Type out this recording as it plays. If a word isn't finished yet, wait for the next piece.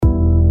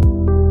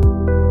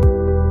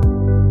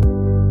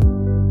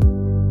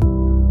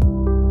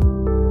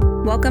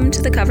Welcome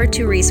to the Cover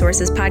 2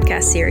 Resources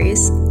podcast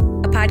series,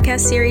 a podcast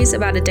series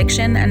about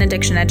addiction and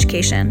addiction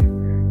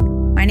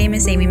education. My name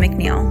is Amy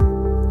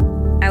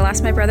McNeil. I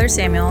lost my brother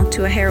Samuel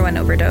to a heroin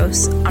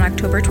overdose on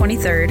October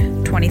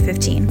 23rd,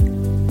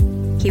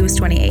 2015. He was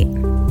 28.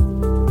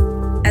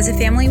 As a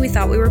family, we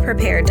thought we were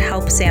prepared to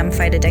help Sam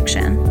fight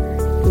addiction,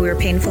 but we were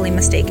painfully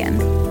mistaken.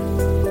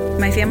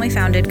 My family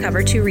founded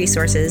Cover 2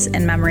 Resources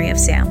in memory of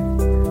Sam.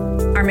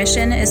 Our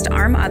mission is to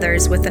arm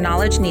others with the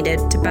knowledge needed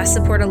to best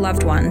support a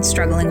loved one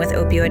struggling with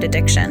opioid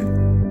addiction.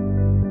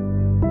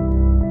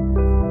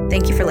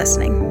 Thank you for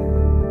listening.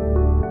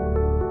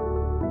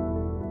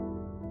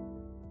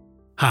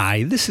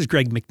 Hi, this is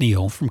Greg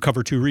McNeil from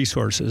Cover 2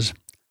 Resources.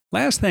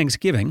 Last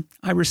Thanksgiving,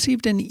 I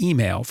received an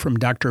email from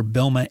Dr.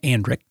 Belma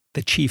Andric,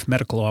 the Chief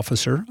Medical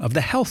Officer of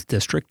the Health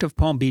District of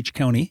Palm Beach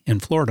County in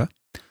Florida,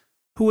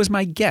 who was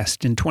my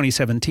guest in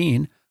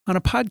 2017 on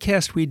a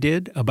podcast we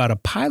did about a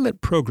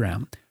pilot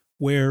program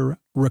where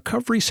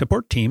recovery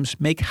support teams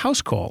make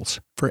house calls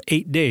for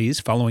 8 days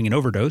following an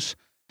overdose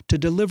to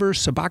deliver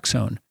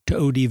Suboxone to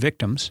OD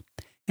victims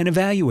and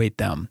evaluate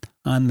them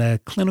on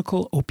the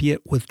clinical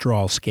opiate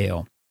withdrawal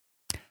scale.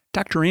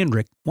 Dr.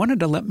 Andric wanted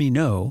to let me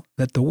know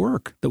that the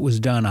work that was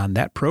done on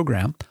that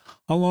program,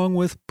 along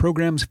with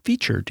programs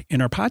featured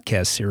in our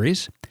podcast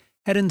series,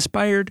 had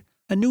inspired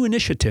a new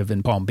initiative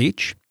in Palm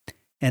Beach,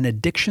 an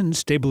Addiction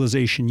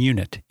Stabilization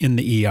Unit in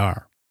the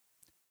ER.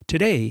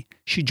 Today,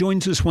 she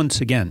joins us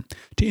once again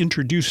to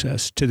introduce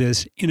us to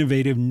this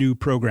innovative new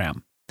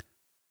program.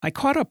 I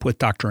caught up with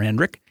Dr.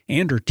 Andric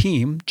and her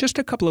team just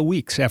a couple of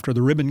weeks after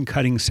the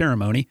ribbon-cutting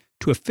ceremony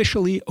to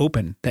officially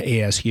open the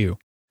ASU.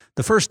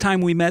 The first time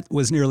we met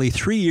was nearly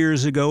 3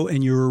 years ago,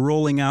 and you were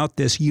rolling out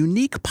this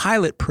unique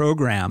pilot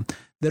program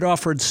that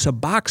offered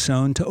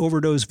Suboxone to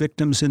overdose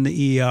victims in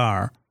the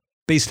ER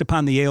based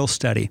upon the Yale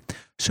study.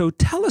 So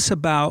tell us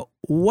about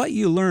what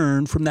you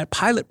learned from that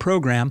pilot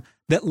program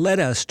that led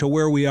us to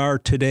where we are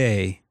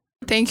today.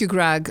 Thank you,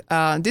 Greg.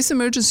 This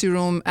emergency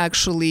room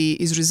actually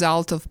is a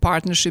result of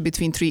partnership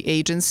between three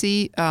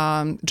agencies,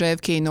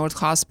 JFK North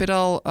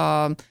Hospital,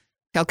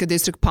 Healthcare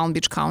District Palm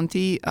Beach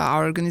County,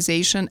 our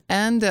organization,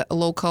 and the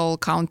local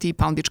county,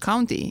 Palm Beach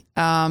County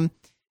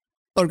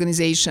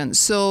organization.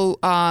 So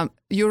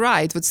you're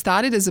right. What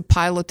started as a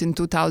pilot in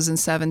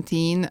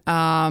 2017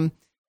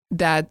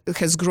 that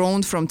has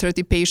grown from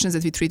 30 patients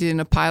that we treated in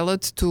a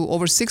pilot to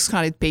over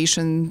 600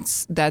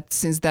 patients that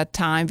since that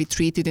time we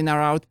treated in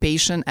our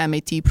outpatient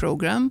MAT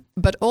program.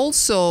 But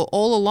also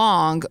all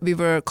along, we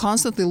were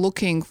constantly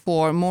looking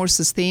for more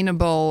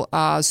sustainable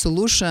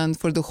solution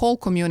for the whole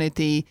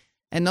community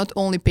and not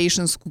only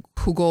patients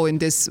who go in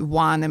this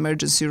one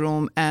emergency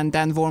room and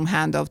then warm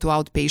handoff to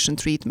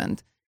outpatient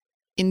treatment.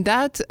 In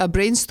that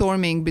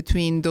brainstorming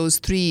between those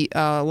three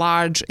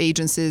large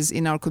agencies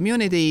in our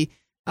community,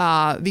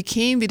 we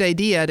came with the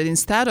idea that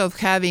instead of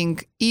having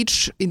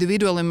each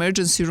individual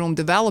emergency room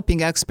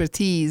developing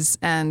expertise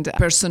and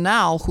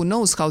personnel who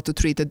knows how to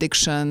treat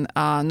addiction,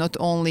 not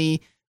only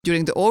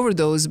during the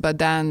overdose, but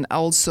then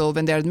also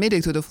when they're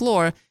admitted to the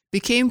floor, we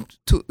came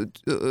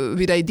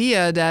with the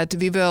idea that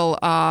we will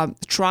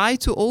try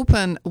to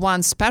open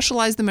one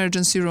specialized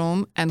emergency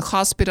room and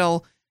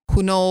hospital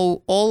who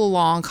know all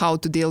along how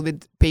to deal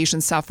with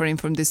patients suffering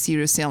from this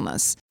serious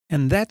illness.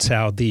 And that's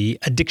how the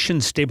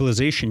Addiction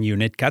Stabilization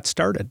Unit got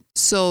started.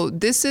 So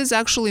this is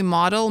actually a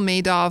model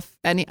made of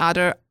any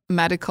other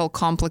medical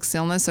complex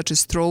illness such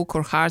as stroke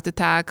or heart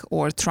attack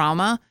or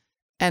trauma.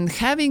 And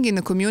having in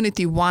the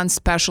community one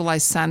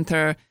specialized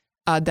center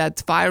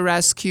that fire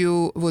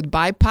rescue would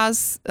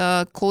bypass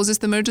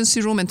closest emergency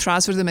room and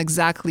transfer them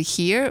exactly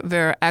here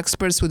where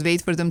experts would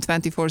wait for them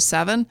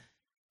 24/7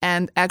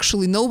 and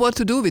actually know what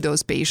to do with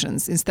those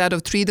patients. Instead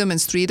of treat them and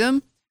street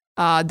them,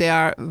 they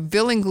are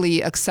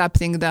willingly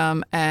accepting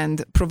them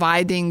and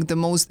providing the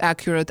most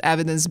accurate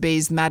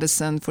evidence-based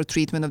medicine for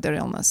treatment of their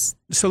illness.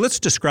 So let's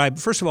describe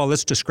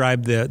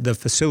the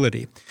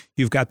facility.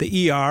 You've got the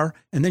ER,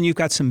 and then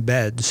you've got some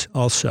beds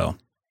also.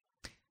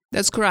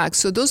 That's correct.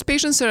 So those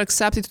patients are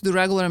accepted to the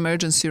regular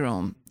emergency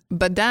room.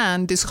 But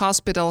then this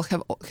hospital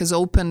has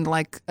opened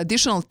like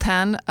additional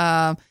 10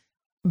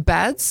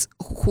 beds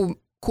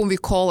whom we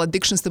call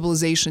Addiction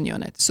Stabilization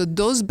Unit. So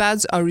those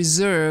beds are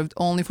reserved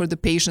only for the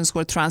patients who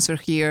are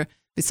transferred here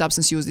with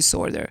substance use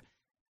disorder.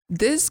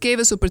 This gave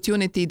us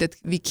opportunity that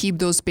we keep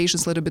those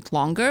patients a little bit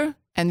longer,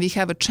 and we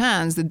have a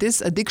chance that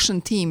this addiction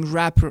team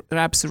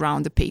wraps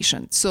around the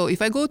patient. So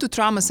if I go to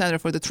trauma center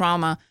for the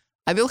trauma,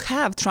 I will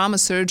have trauma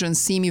surgeons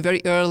see me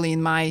very early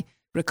in my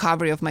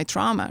recovery of my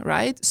trauma,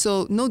 right?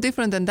 So no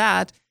different than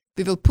that.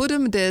 We will put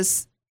them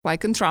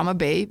like in Trauma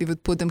Bay, we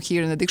would put them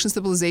here in Addiction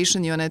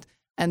Stabilization Unit,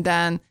 and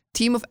then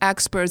team of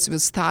experts will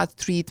start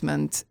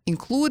treatment,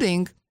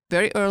 including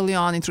very early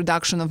on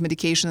introduction of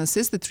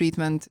medication-assisted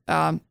treatment,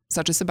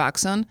 such as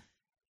Suboxone,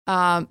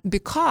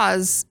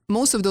 because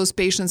most of those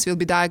patients will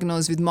be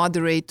diagnosed with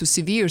moderate to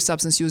severe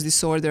substance use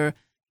disorder.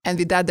 And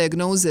with that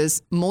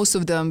diagnosis, most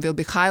of them will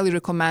be highly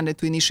recommended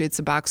to initiate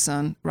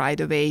Suboxone right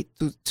away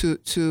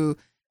to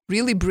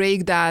really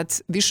break that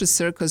vicious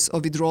circus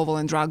of withdrawal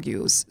and drug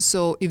use.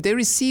 So if they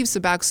receive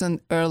Suboxone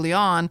early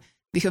on,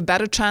 we have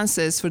better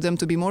chances for them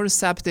to be more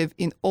receptive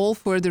in all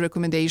further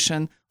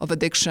recommendation of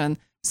addiction,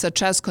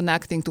 such as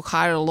connecting to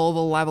higher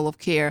level of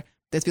care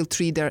that will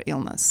treat their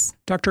illness.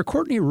 Dr.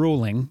 Courtney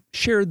Ruling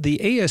shared the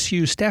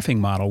ASU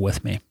staffing model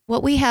with me.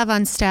 What we have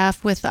on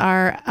staff with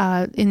our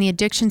in the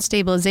Addiction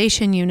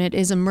Stabilization Unit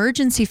is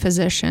emergency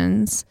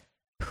physicians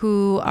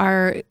who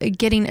are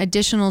getting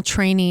additional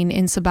training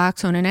in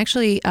Suboxone. And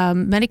actually,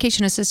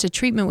 medication-assisted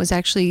treatment was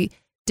actually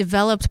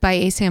developed by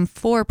ASAM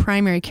for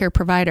primary care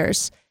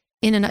providers.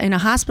 In a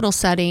hospital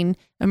setting,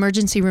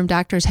 emergency room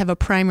doctors have a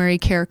primary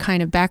care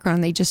kind of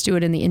background. They just do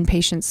it in the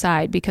inpatient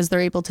side because they're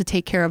able to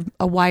take care of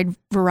a wide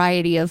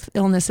variety of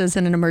illnesses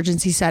in an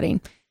emergency setting.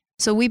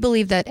 So we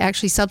believe that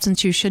actually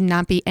substance use should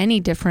not be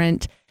any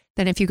different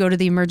than if you go to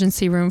the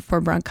emergency room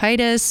for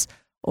bronchitis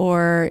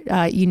or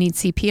you need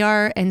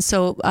CPR. And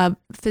so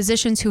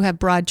physicians who have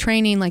broad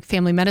training, like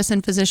family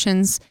medicine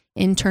physicians,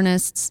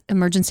 internists,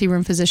 emergency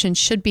room physicians,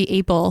 should be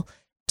able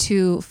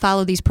to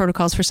follow these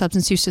protocols for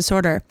substance use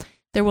disorder.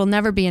 There will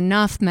never be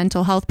enough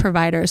mental health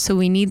providers, so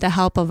we need the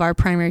help of our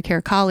primary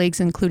care colleagues,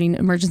 including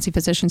emergency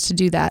physicians, to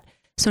do that.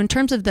 So in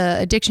terms of the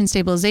Addiction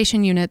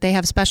Stabilization Unit, they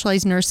have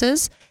specialized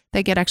nurses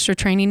that get extra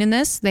training in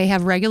this. They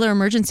have regular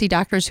emergency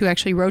doctors who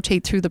actually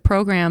rotate through the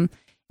program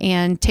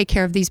and take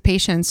care of these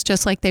patients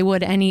just like they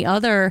would any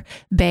other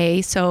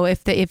bay. So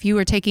if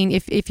you're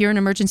an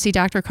emergency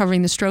doctor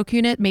covering the stroke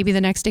unit, maybe the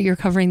next day you're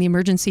covering the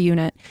emergency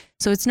unit.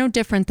 So it's no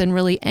different than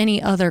really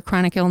any other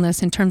chronic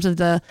illness in terms of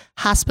the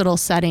hospital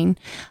setting.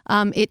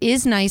 It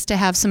is nice to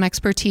have some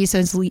expertise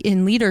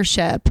in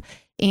leadership.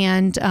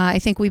 And I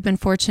think we've been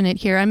fortunate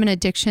here. I'm an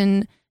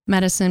addiction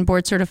medicine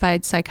board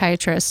certified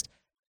psychiatrist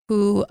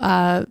who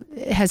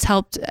has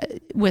helped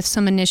with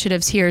some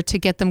initiatives here to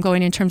get them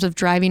going in terms of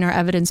driving our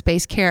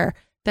evidence-based care.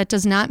 That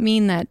does not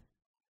mean that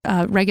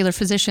regular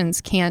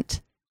physicians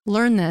can't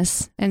learn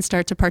this and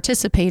start to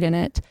participate in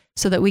it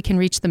so that we can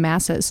reach the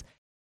masses.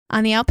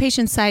 On the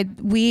outpatient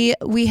side, we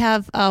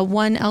have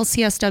one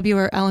LCSW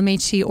or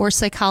LMHC or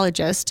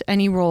psychologist,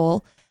 any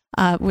role,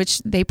 which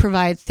they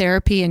provide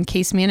therapy and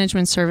case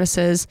management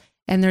services.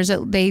 And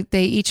they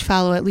each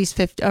follow at least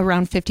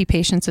around 50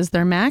 patients as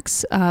their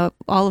max,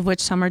 all of which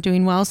some are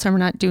doing well, some are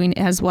not doing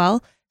as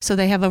well. So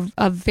they have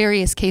a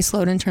various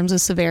caseload in terms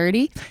of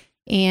severity.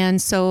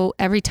 And so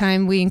every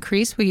time we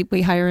increase,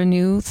 we hire a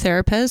new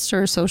therapist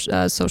or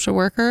social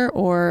worker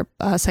or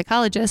a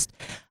psychologist.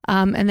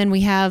 And then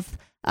we have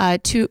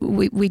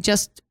we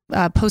just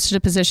posted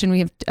a position. We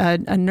have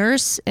a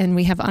nurse, and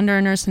we have under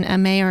a nurse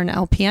an MA or an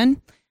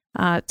LPN.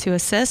 To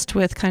assist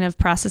with kind of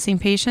processing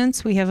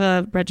patients. We have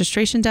a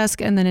registration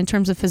desk. And then in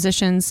terms of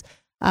physicians,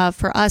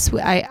 for us,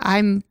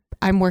 I'm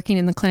working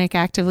in the clinic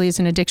actively as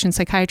an addiction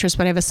psychiatrist,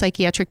 but I have a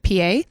psychiatric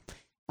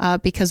PA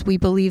because we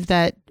believe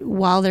that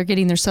while they're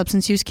getting their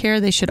substance use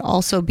care, they should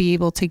also be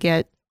able to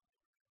get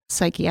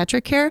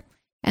psychiatric care.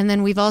 And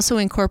then we've also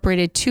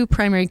incorporated 2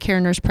 primary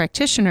care nurse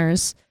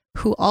practitioners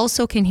who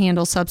also can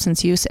handle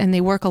substance use, and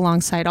they work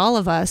alongside all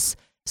of us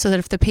so that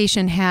if the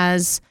patient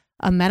has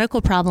a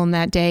medical problem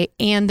that day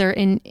and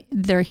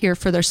they're here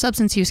for their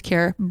substance use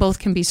care, both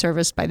can be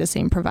serviced by the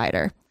same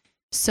provider.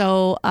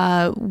 So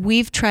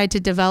we've tried to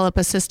develop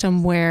a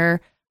system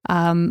where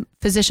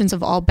physicians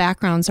of all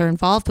backgrounds are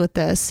involved with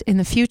this. In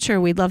the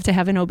future, we'd love to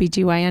have an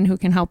OBGYN who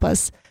can help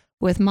us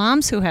with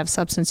moms who have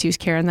substance use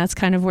care, and that's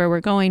kind of where we're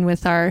going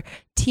with our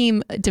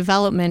team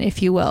development,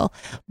 if you will.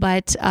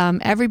 But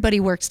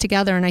everybody works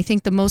together, and I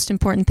think the most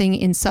important thing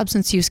in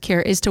substance use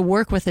care is to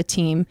work with a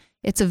team.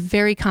 It's a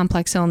very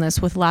complex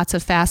illness with lots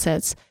of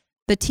facets.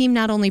 The team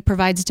not only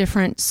provides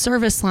different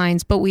service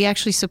lines, but we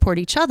actually support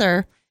each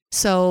other.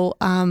 So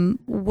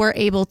we're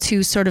able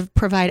to sort of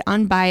provide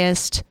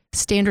unbiased,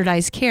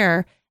 standardized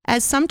care,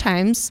 as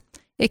sometimes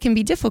it can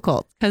be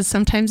difficult because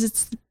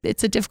sometimes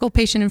it's a difficult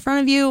patient in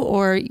front of you,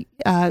 or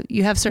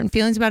you have certain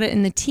feelings about it,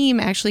 and the team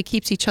actually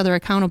keeps each other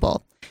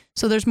accountable.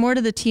 So there's more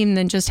to the team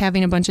than just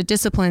having a bunch of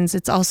disciplines.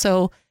 It's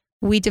also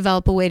we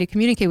develop a way to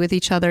communicate with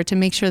each other to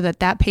make sure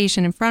that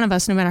patient in front of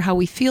us, no matter how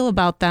we feel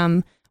about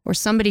them or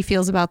somebody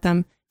feels about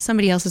them,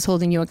 somebody else is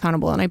holding you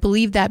accountable. And I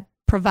believe that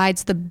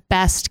provides the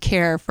best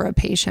care for a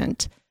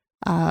patient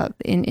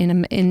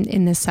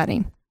in this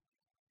setting.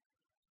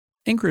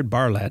 Ingrid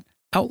Barlett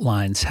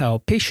outlines how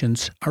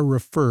patients are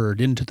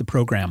referred into the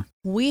program.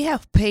 We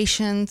have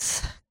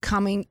patients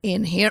coming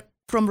in here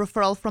from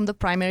referral from the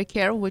primary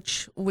care,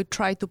 which we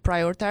try to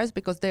prioritize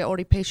because they're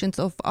already patients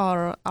of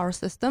our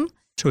system.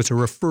 So it's a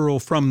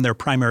referral from their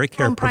primary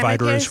care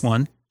provider as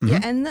one. Mm-hmm. Yeah,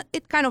 and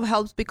it kind of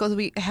helps because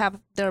we have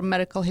their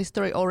medical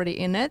history already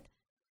in it.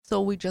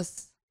 So we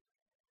just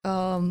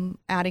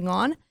adding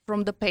on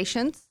from the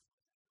patients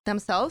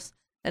themselves.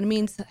 That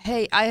means,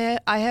 hey, I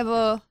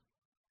have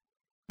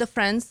the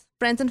friends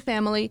and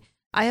family.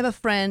 I have a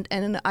friend,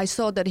 and I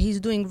saw that he's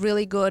doing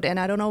really good, and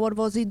I don't know what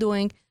was he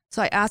doing.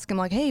 So I asked him,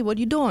 like, hey, what are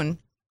you doing?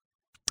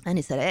 And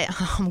he said, hey,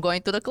 I'm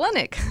going to the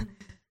clinic.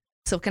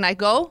 So can I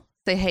go?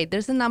 Say, hey,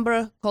 there's a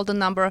number, call the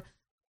number,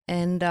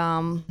 and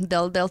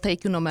they'll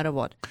take you no matter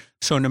what.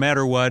 So no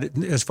matter what,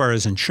 as far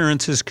as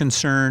insurance is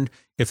concerned,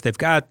 if they've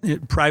got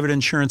private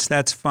insurance,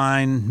 that's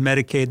fine.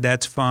 Medicaid,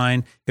 that's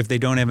fine. If they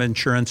don't have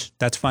insurance,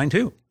 that's fine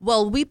too.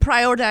 Well, we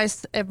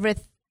prioritize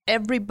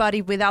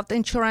everybody without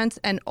insurance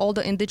and all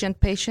the indigent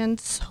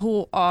patients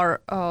who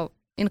are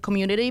in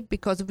community,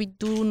 because we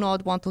do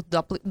not want to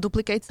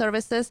duplicate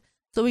services.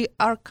 So we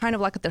are kind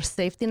of like their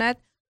safety net.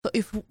 So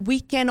if we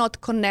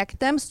cannot connect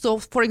them, so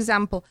for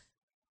example,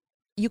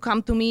 you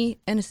come to me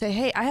and say,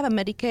 hey, I have a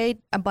Medicaid,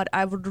 but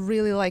I would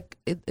really like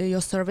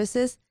your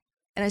services.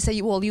 And I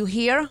say, well, you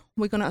here,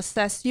 we're going to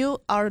assess you.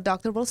 Our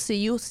doctor will see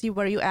you, see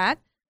where you're at.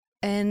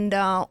 And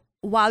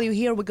while you're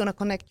here, we're going to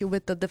connect you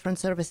with the different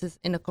services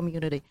in the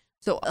community.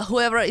 So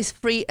whoever is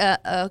free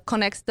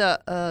connects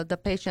the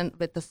patient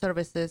with the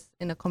services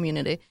in the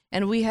community.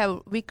 And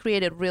we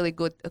created really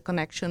good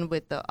connection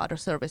with the other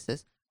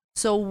services.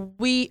 So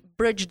we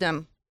bridge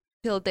them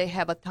till they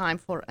have a time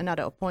for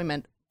another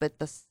appointment with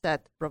the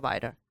set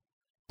provider.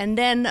 And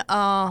then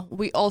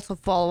we also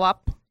follow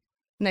up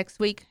next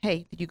week.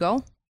 Hey, did you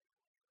go?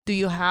 Do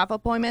you have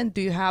appointment?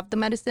 Do you have the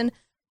medicine?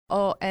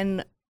 Oh,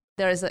 and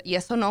there is a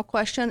yes or no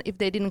question. If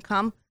they didn't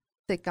come,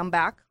 they come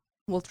back.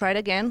 We'll try it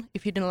again.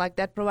 If you didn't like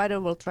that provider,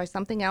 we'll try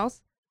something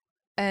else.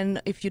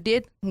 And if you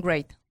did,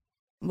 great.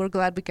 We're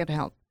glad we can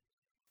help.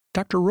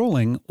 Dr.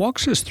 Rolling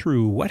walks us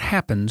through what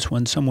happens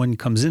when someone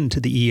comes into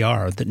the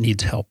ER that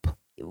needs help.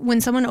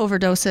 When someone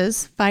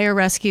overdoses, fire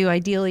rescue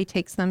ideally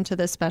takes them to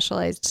the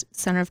specialized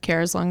center of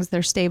care as long as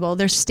they're stable.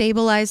 They're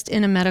stabilized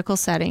in a medical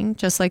setting,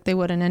 just like they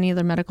would in any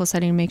other medical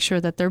setting, make sure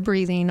that they're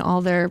breathing,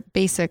 all their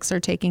basics are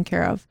taken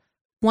care of.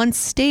 Once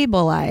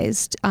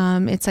stabilized,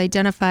 it's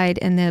identified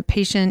and the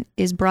patient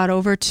is brought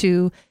over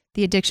to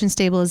the Addiction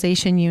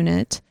Stabilization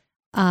Unit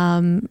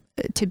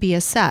to be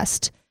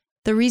assessed.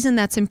 The reason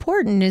that's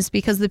important is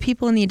because the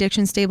people in the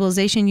Addiction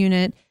Stabilization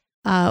Unit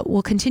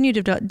will continue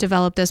to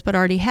develop this, but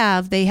already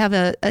have. They have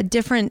a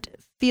different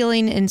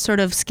feeling and sort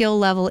of skill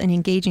level in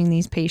engaging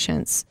these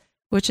patients,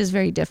 which is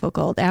very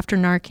difficult. After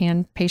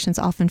Narcan, patients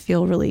often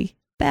feel really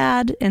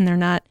bad and they're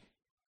not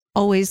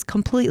always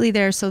completely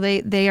there. So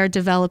they are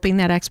developing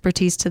that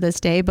expertise to this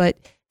day, but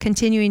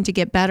continuing to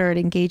get better at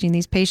engaging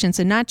these patients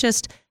and not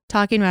just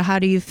talking about how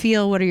do you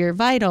feel, what are your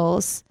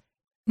vitals,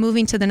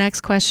 moving to the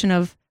next question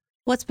of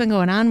what's been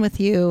going on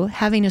with you,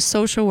 having a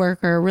social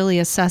worker really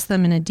assess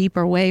them in a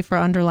deeper way for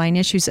underlying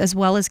issues as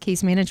well as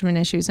case management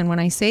issues. And when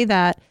I say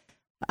that,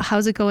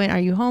 how's it going? Are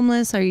you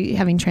homeless? Are you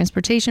having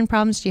transportation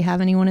problems? Do you have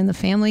anyone in the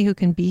family who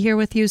can be here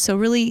with you? So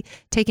really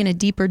taking a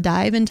deeper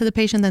dive into the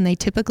patient than they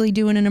typically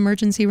do in an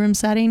emergency room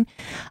setting.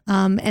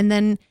 And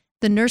then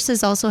the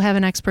nurses also have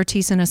an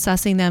expertise in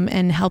assessing them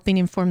and helping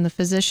inform the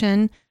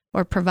physician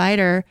or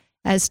provider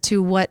as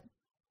to what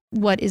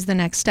is the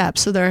next step.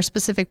 So there are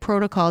specific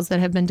protocols that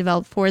have been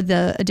developed for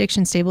the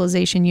Addiction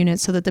Stabilization Unit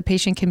so that the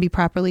patient can be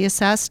properly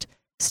assessed,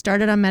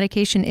 started on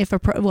medication,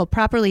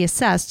 properly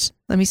assessed,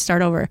 let me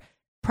start over,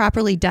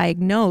 properly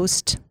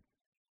diagnosed,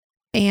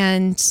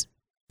 and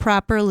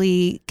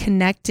properly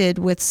connected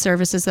with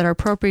services that are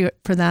appropriate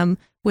for them,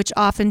 which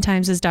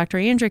oftentimes, as Dr.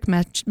 Andric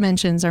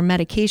mentions, are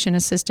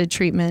medication-assisted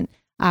treatment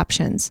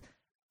options.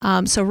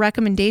 So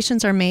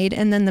recommendations are made,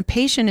 and then the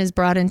patient is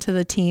brought into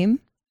the team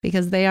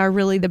because they are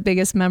really the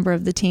biggest member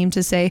of the team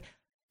to say,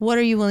 what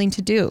are you willing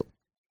to do?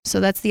 So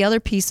that's the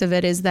other piece of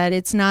it, is that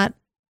it's not,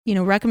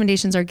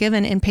 recommendations are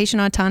given and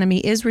patient autonomy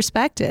is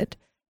respected.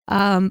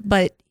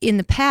 But in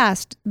the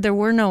past, there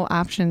were no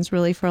options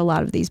really for a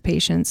lot of these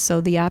patients.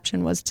 So the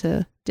option was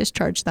to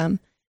discharge them.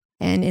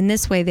 And in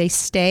this way, they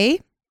stay.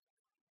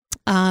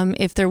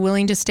 If they're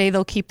willing to stay,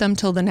 they'll keep them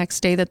till the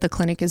next day that the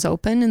clinic is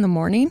open in the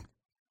morning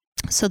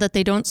so that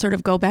they don't sort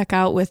of go back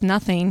out with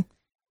nothing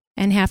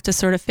and have to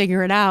sort of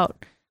figure it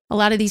out. A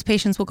lot of these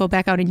patients will go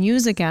back out and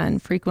use again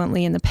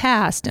frequently in the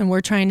past. And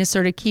we're trying to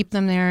sort of keep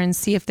them there and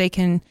see if they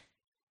can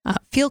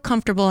feel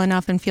comfortable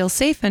enough and feel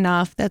safe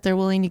enough that they're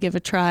willing to give a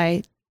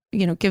try,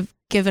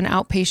 give an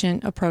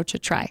outpatient approach a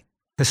try.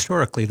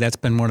 Historically, that's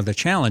been one of the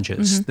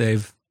challenges. Mm-hmm.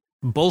 They've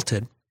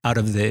bolted out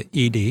of the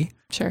ED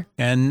sure,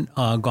 and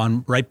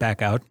gone right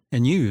back out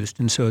and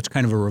used. And so it's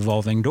kind of a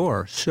revolving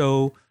door.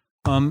 So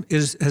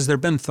has there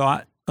been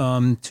thought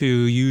to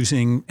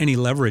using any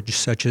leverage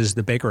such as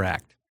the Baker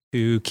Act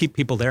to keep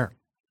people there?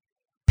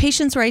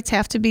 Patients' rights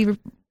have to be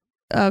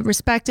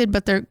respected,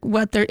 but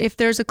if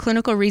there's a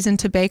clinical reason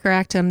to Baker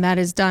Act them, that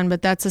is done,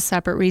 but that's a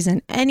separate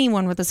reason.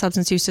 Anyone with a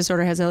substance use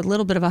disorder has a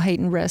little bit of a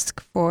heightened risk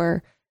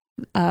for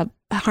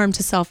harm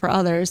to self or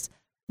others,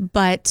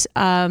 but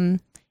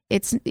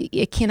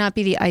it cannot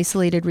be the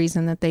isolated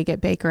reason that they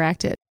get Baker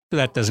Acted. So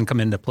that doesn't come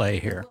into play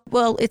here.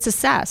 Well, it's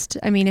assessed.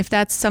 I mean, if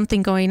that's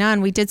something going on,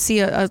 we did see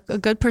a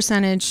good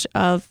percentage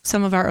of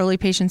some of our early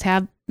patients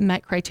have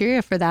met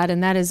criteria for that,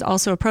 and that is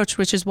also approached,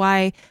 which is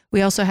why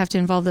we also have to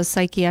involve the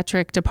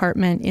psychiatric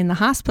department in the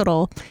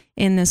hospital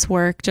in this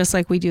work, just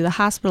like we do the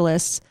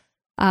hospitalists.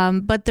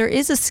 But there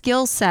is a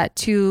skill set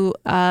to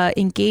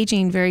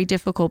engaging very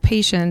difficult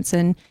patients,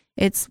 and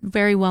it's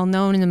very well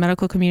known in the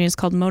medical community. It's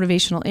called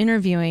motivational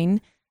interviewing.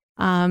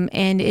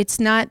 And it's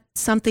not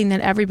something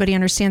that everybody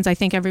understands. I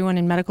think everyone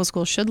in medical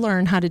school should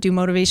learn how to do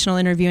motivational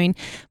interviewing,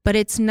 but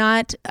it's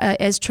not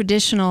as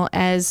traditional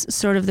as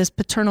sort of this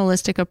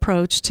paternalistic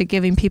approach to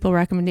giving people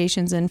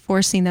recommendations and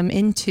forcing them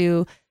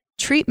into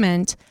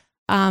treatment.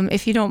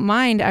 If you don't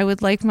mind, I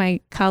would like my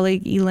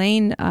colleague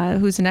Elaine,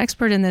 who's an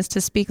expert in this,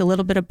 to speak a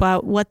little bit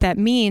about what that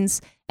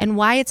means and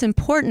why it's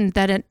important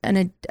that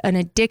an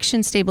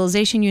addiction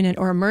stabilization unit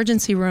or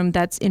emergency room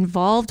that's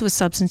involved with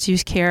substance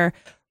use care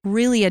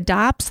really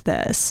adopts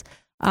this.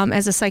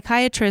 As a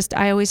psychiatrist,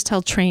 I always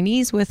tell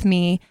trainees with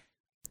me,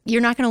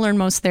 you're not going to learn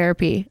most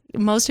therapy.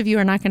 Most of you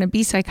are not going to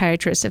be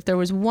psychiatrists. If there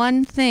was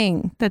one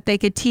thing that they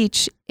could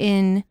teach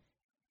in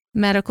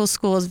medical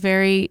schools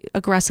very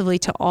aggressively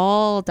to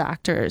all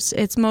doctors,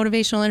 it's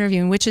motivational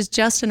interviewing, which is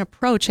just an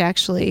approach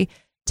actually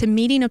to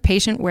meeting a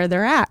patient where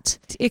they're at.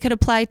 It could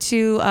apply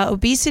to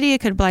obesity,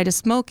 it could apply to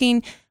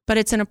smoking, but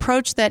it's an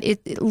approach that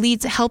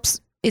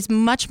is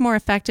much more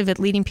effective at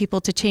leading people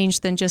to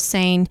change than just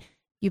saying,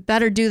 you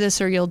better do this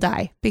or you'll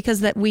die, because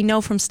that we know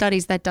from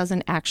studies that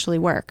doesn't actually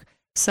work.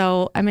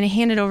 So I'm going to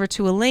hand it over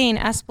to Elaine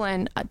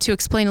Esplin to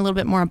explain a little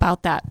bit more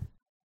about that.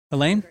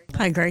 Elaine?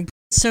 Hi, Greg.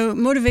 So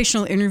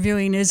motivational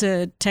interviewing is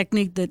a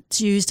technique that's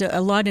used a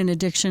lot in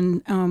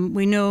addiction.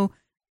 We know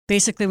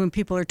basically when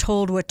people are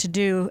told what to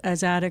do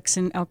as addicts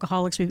and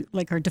alcoholics, we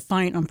are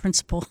defiant on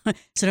principle.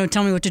 So don't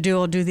tell me what to do,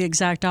 I'll do the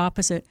exact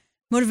opposite.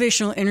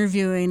 Motivational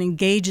interviewing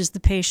engages the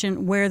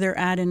patient where they're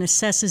at and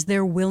assesses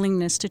their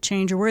willingness to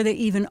change or where they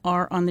even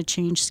are on the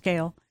change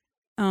scale.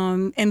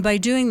 And by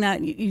doing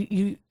that,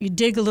 you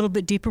dig a little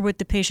bit deeper with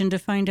the patient to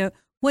find out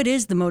what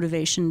is the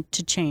motivation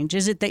to change.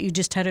 Is it that you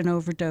just had an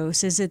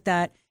overdose? Is it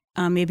that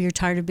maybe you're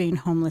tired of being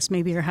homeless?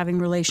 Maybe you're having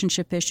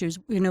relationship issues?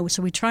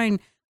 So we try and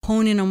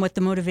hone in on what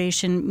the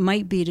motivation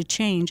might be to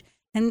change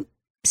and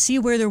see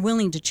where they're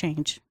willing to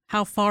change.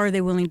 How far are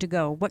they willing to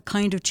go? What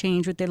kind of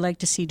change would they like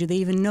to see? Do they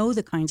even know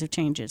the kinds of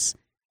changes?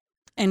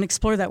 And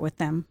explore that with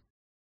them.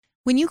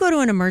 When you go to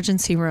an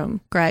emergency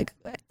room, Greg,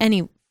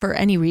 for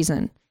any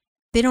reason,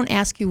 they don't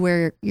ask you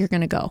where you're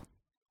going to go.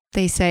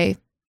 They say,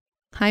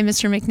 hi,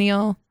 Mr.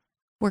 McNeil,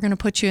 we're going to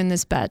put you in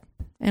this bed.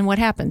 And what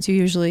happens? You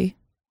usually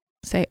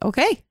say,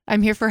 okay,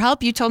 I'm here for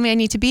help. You told me I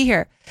need to be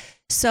here.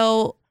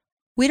 So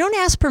we don't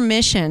ask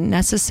permission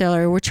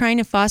necessarily. We're trying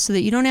to foster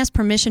that you don't ask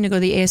permission to go to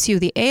the ASU.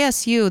 The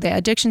ASU, the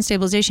Addiction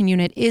Stabilization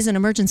Unit, is an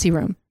emergency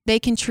room. They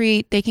can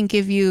treat, they can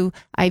give you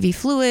IV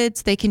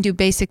fluids, they can do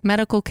basic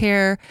medical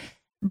care,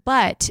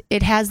 but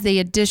it has the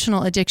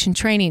additional addiction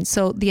training.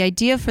 So the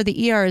idea for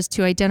the ER is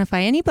to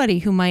identify anybody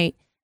who might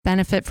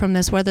benefit from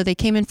this, whether they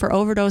came in for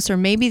overdose or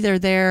maybe they're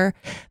there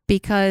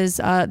because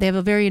they have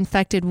a very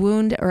infected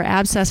wound or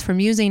abscess from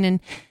using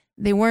and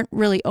they weren't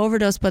really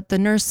overdosed, but the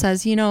nurse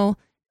says,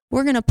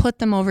 we're going to put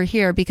them over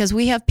here because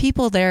we have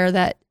people there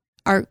that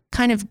are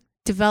kind of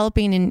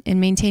developing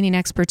and maintaining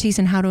expertise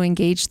in how to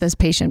engage this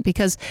patient,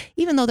 because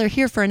even though they're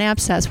here for an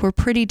abscess, we're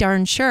pretty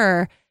darn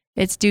sure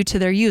it's due to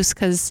their use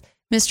because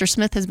Mr.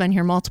 Smith has been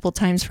here multiple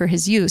times for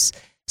his use.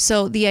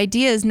 So the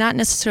idea is not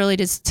necessarily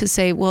to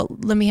say, well,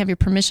 let me have your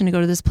permission to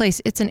go to this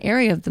place. It's an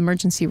area of the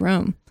emergency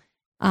room,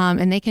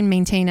 and they can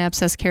maintain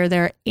abscess care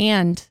there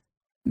and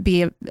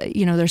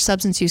their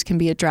substance use can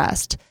be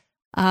addressed.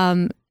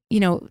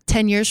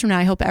 10 years from now,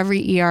 I hope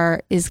every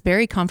ER is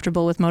very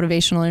comfortable with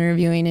motivational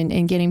interviewing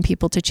and getting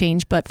people to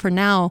change. But for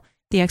now,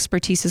 the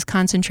expertise is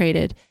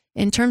concentrated.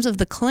 In terms of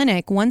the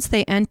clinic, once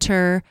they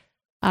enter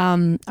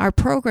our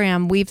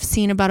program, we've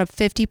seen about a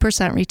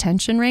 50%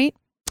 retention rate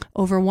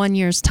over 1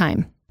 year's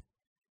time.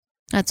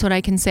 That's what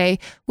I can say,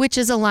 which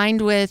is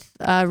aligned with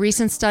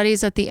recent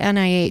studies at the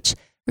NIH.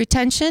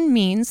 Retention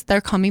means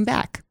they're coming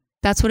back.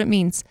 That's what it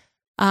means.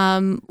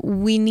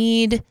 We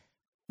need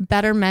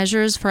better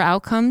measures for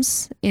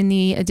outcomes in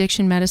the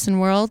addiction medicine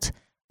world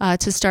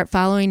to start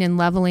following and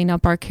leveling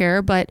up our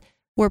care, but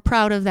we're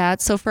proud of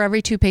that. So for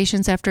every 2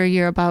 patients after a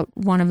year, about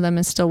one of them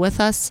is still with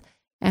us,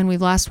 and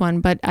we've lost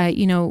one. But,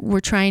 we're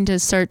trying to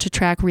start to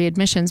track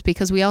readmissions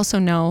because we also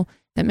know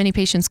that many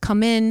patients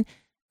come in,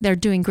 they're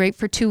doing great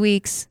for 2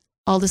 weeks,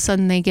 all of a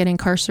sudden they get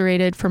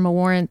incarcerated from a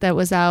warrant that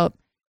was out.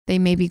 They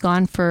may be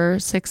gone for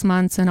 6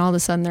 months and all of a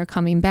sudden they're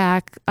coming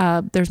back.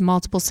 There's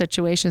multiple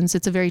situations.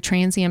 It's a very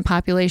transient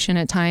population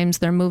at times.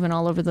 They're moving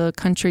all over the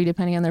country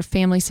depending on their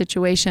family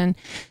situation.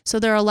 So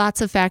there are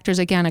lots of factors,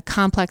 again,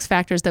 complex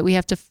factors that we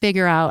have to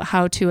figure out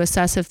how to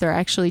assess if they're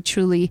actually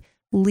truly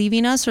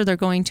leaving us or they're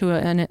going to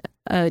an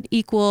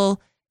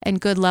equal and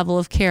good level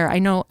of care. I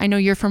know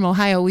you're from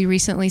Ohio. We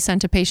recently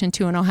sent a patient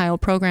to an Ohio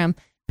program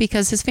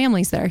because his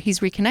family's there.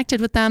 He's reconnected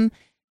with them.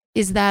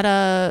 Is that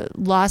a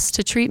loss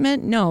to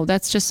treatment? No,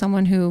 that's just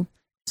someone who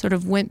sort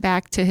of went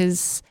back to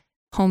his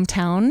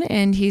hometown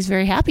and he's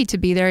very happy to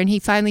be there. And he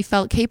finally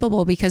felt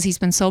capable because he's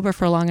been sober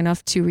for long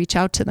enough to reach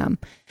out to them.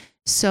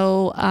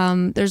 So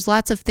there's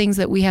lots of things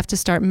that we have to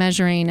start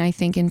measuring, I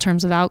think, in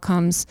terms of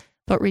outcomes.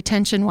 But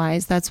retention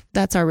wise,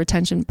 that's our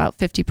retention, about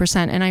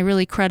 50%. And I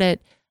really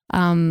credit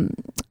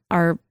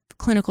our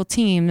clinical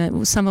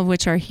team, some of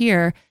which are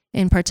here,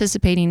 in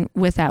participating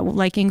with that.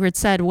 Like Ingrid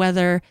said,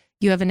 whether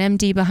you have an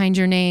MD behind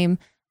your name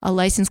a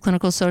licensed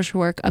clinical social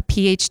work, a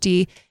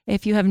PhD.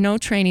 If you have no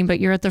training, but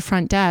you're at the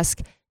front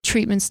desk,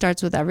 treatment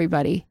starts with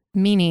everybody,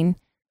 meaning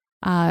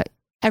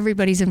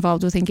everybody's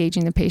involved with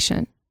engaging the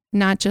patient,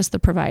 not just the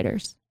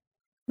providers.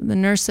 The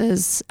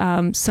nurses,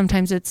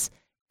 sometimes it's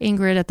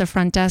Ingrid at the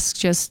front desk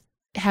just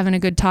having a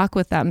good talk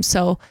with them.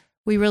 So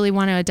we really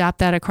want to adopt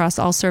that across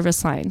all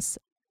service lines.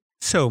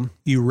 So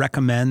you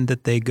recommend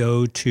that they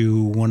go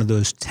to one of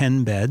those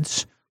 10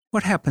 beds.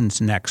 What happens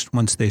next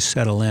once they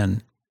settle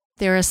in?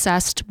 They're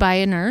assessed by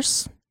a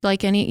nurse.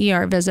 Like any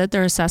ER visit,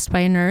 they're assessed by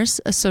a nurse.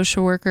 A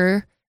social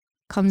worker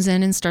comes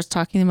in and starts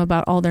talking to them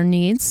about all their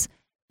needs.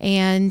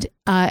 And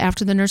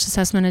after the nurse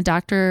assessment, a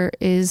doctor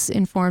is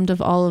informed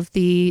of all of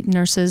the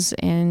nurses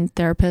and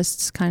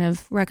therapists' kind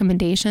of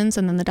recommendations,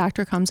 and then the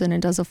doctor comes in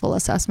and does a full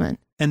assessment.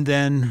 And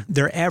then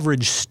their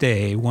average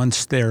stay,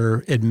 once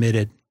they're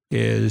admitted,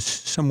 is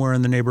somewhere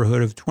in the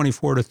neighborhood of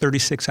 24 to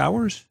 36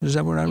 hours? Is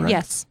that what I read?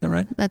 Yes. Is that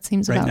right? That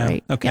seems about now?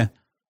 right. Okay. Yeah.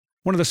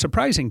 One of the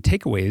surprising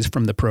takeaways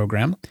from the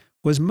program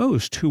was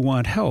most who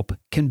want help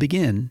can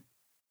begin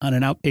on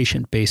an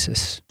outpatient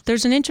basis.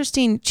 There's an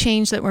interesting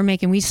change that we're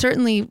making. We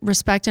certainly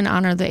respect and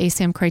honor the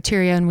ASAM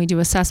criteria, and we do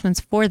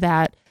assessments for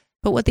that.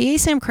 But what the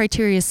ASAM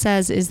criteria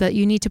says is that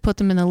you need to put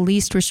them in the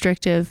least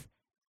restrictive,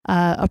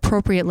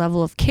 appropriate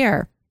level of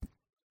care.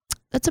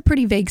 That's a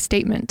pretty vague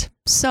statement.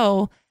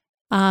 So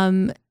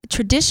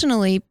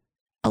traditionally,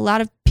 a lot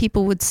of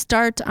people would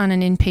start on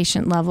an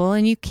inpatient level,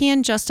 and you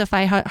can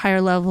justify higher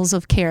levels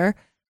of care.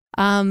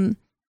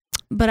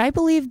 But I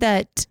believe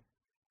that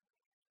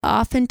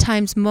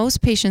oftentimes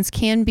most patients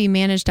can be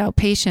managed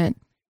outpatient.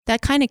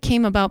 That kind of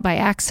came about by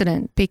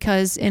accident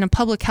because in a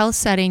public health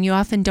setting, you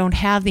often don't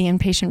have the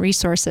inpatient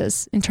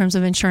resources in terms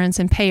of insurance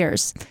and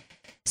payers.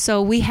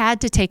 So we had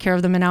to take care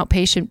of them in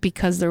outpatient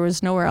because there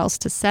was nowhere else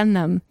to send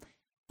them.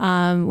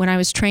 When I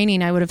was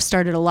training, I would have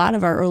started a lot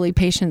of our early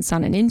patients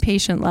on an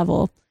inpatient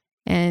level,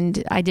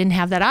 and I didn't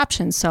have that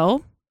option.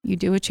 So you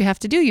do what you have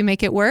to do. You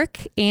make it work.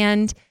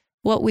 And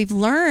what we've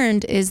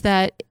learned is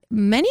that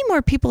many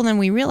more people than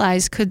we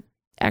realize could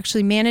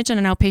actually manage on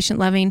an outpatient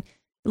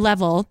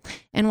level.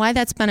 And why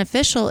that's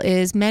beneficial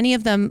is many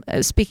of them,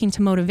 speaking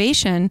to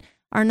motivation,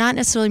 are not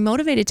necessarily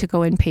motivated to go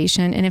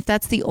inpatient. And if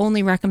that's the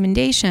only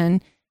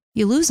recommendation,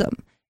 you lose them.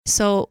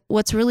 So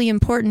what's really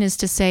important is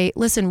to say,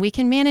 listen, we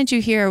can manage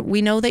you here.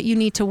 We know that you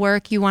need to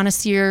work. You want to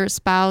see your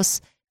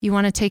spouse. You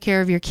want to take care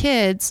of your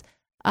kids.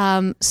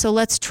 So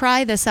let's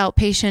try this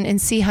outpatient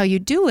and see how you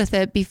do with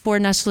it before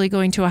necessarily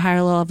going to a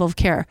higher level of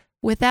care.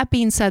 With that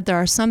being said, there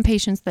are some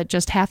patients that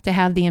just have to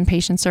have the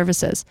inpatient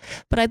services.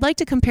 But I'd like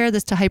to compare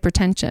this to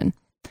hypertension.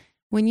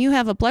 When you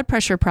have a blood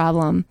pressure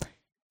problem,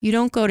 you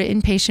don't go to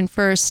inpatient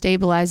first,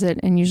 stabilize it,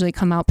 and usually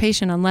come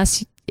outpatient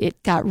unless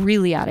it got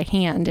really out of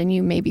hand and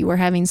you maybe were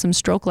having some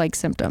stroke-like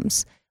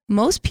symptoms.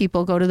 Most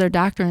people go to their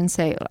doctor and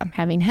say, I'm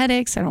having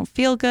headaches, I don't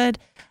feel good,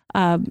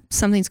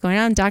 something's going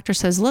on. Doctor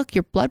says, look,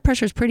 your blood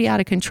pressure is pretty out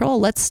of control.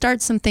 Let's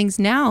start some things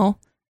now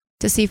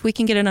to see if we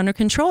can get it under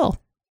control.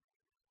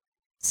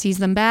 Sees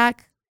them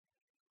back.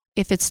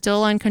 If it's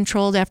still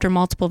uncontrolled after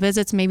multiple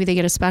visits, maybe they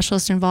get a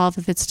specialist involved.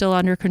 If it's still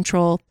under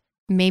control,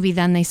 maybe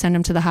then they send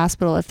them to the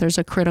hospital if there's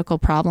a critical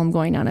problem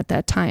going on at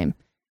that time.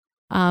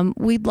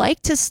 We'd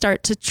like to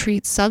start to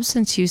treat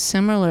substance use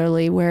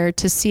similarly, where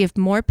to see if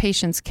more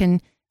patients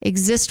can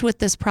exist with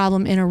this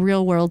problem in a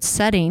real world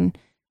setting.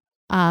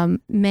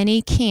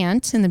 Many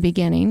can't in the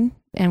beginning,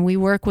 and we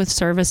work with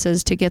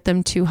services to get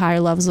them to higher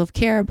levels of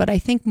care, but I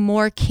think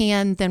more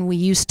can than we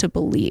used to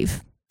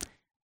believe.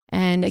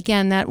 And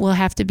again, that will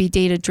have to be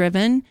data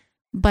driven,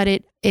 but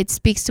it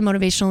speaks to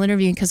motivational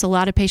interviewing because a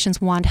lot of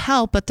patients want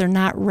help, but they're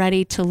not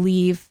ready to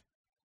leave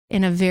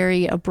in a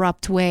very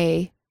abrupt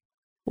way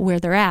where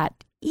they're at.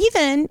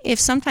 Even if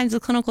sometimes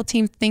the clinical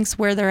team thinks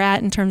where they're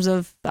at in terms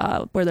of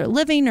where they're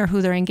living or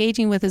who they're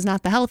engaging with is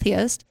not the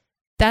healthiest,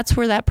 that's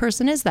where that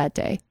person is that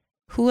day.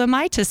 Who am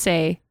I to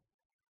say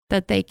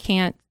that they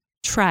can't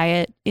try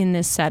it in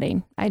this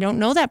setting? I don't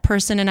know that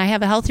person, and I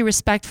have a healthy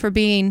respect for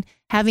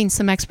having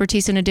some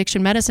expertise in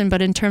addiction medicine,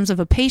 but in terms of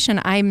a patient,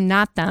 I'm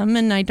not them,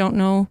 and I don't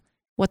know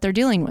what they're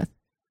dealing with.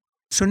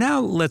 So now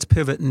let's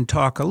pivot and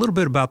talk a little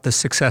bit about the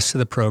success of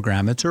the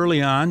program. It's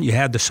early on. You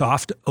had the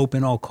soft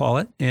open, I'll call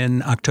it,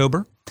 in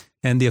October,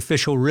 and the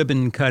official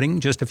ribbon cutting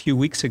just a few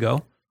weeks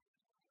ago.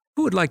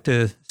 Who would like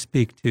to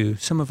speak to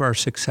some of our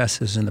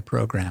successes in the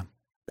program?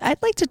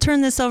 I'd like to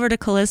turn this over to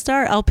Callista,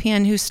 our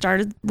LPN who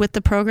started with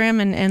the program,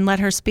 and let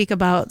her speak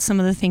about some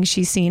of the things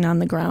she's seen on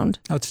the ground.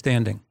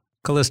 Outstanding.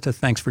 Callista,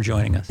 thanks for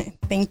joining us.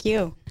 Thank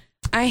you.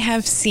 I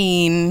have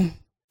seen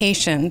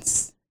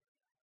patients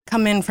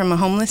come in from a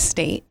homeless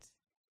state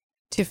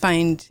to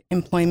find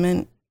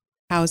employment,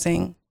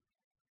 housing,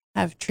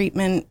 have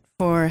treatment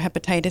for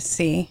hepatitis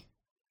C,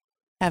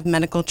 have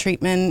medical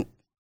treatment,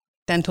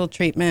 dental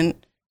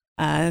treatment,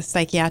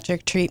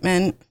 psychiatric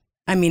treatment.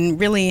 I mean,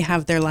 really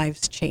have their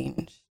lives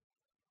changed.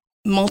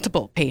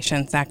 Multiple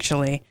patients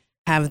actually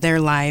have their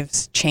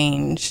lives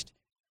changed.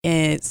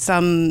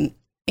 Some,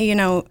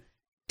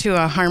 to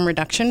a harm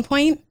reduction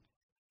point,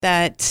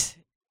 that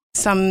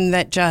some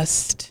that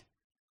just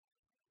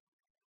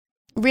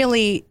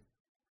really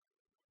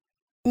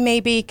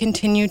maybe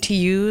continue to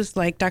use,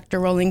 like Dr.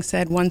 Rowling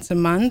said, once a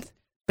month.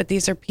 But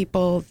these are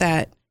people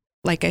that,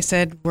 like I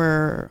said,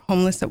 were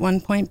homeless at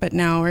one point, but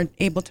now are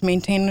able to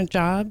maintain a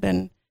job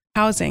and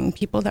housing,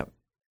 people that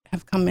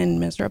have come in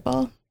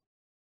miserable.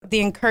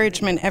 The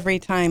encouragement every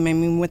time, I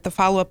mean, with the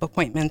follow-up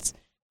appointments,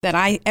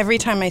 every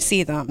time I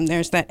see them,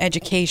 there's that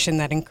education,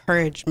 that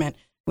encouragement.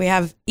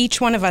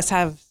 Each one of us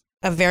have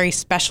a very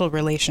special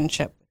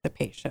relationship with the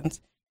patients.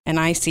 And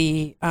I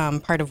see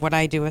part of what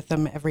I do with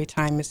them every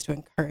time is to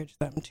encourage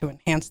them to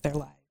enhance their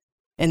lives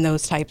in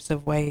those types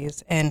of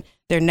ways. And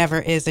there never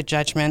is a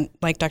judgment.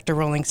 Like Dr.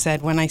 Rowling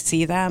said, when I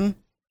see them,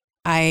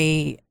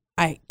 I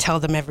tell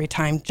them every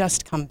time,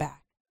 just come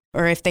back.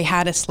 Or if they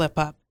had a slip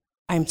up,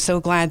 I'm so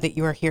glad that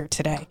you are here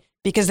today.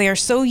 Because they are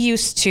so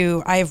used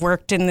to, I've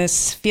worked in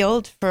this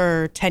field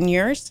for 10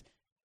 years,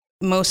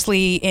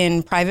 mostly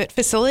in private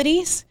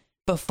facilities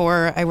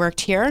before I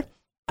worked here,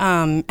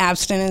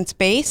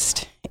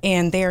 abstinence-based.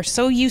 And they are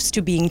so used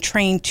to being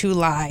trained to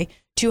lie,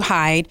 to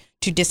hide,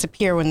 to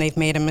disappear when they've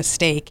made a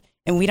mistake.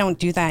 And we don't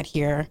do that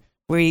here.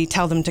 We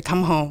tell them to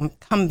come home,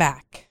 come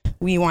back.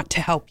 We want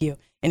to help you.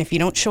 And if you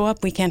don't show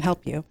up, we can't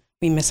help you.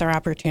 We miss our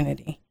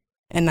opportunity.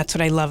 And that's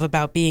what I love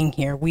about being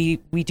here. We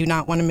do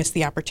not want to miss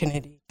the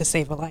opportunity to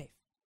save a life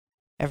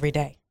every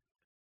day.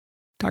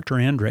 Dr.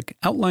 Andric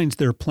outlines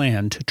their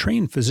plan to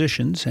train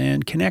physicians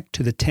and connect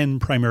to the 10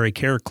 primary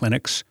care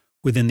clinics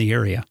within the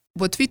area.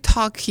 What we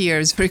talk here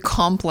is very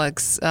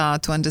complex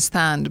to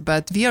understand,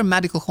 but we are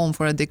medical home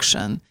for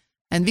addiction.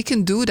 And we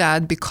can do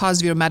that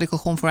because we are medical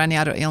home for any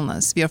other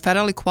illness. We are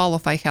federally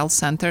qualified health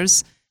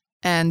centers,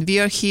 and we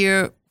are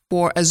here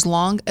for as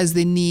long as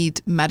they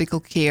need medical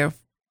care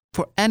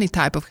for any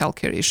type of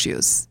healthcare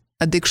issues,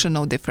 addiction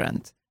no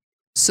different.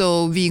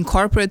 So we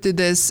incorporated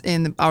this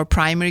in our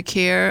primary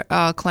care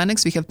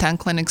clinics. We have 10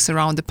 clinics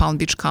around the Palm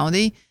Beach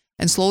County,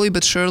 and slowly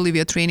but surely we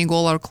are training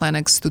all our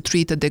clinics to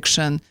treat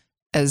addiction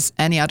as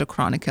any other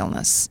chronic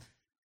illness.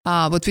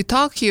 What we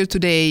talk here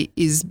today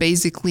is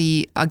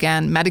basically,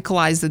 again,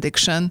 medicalized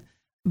addiction,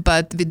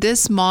 but with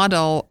this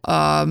model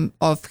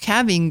of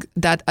having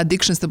that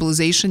addiction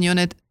stabilization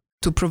unit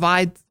to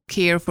provide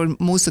care for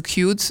most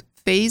acute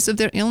phase of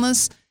their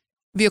illness,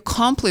 we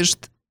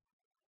accomplished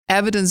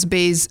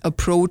evidence-based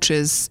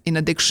approaches in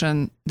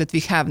addiction that we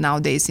have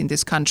nowadays in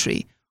this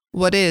country.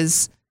 What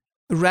is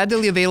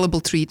readily available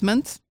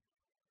treatment?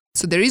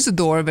 So there is a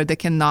door where they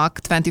can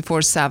knock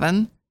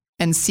 24/7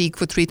 and seek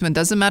for treatment.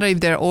 Doesn't matter if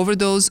they're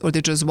overdose or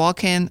they just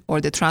walk in or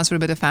they transfer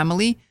by the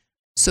family.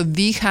 So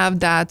we have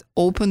that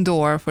open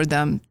door for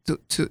them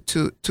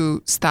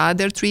to start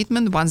their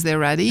treatment once they're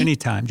ready.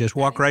 Anytime, just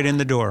walk right in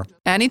the door.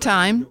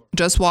 Anytime,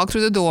 just walk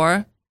through the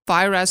door,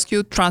 fire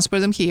rescue, transfer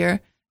them here.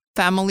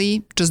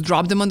 Family, just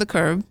drop them on the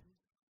curb.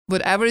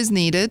 Whatever is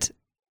needed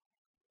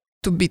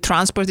to be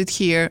transported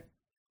here,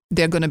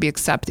 they're going to be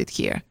accepted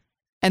here.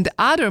 And the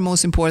other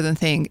most important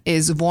thing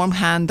is warm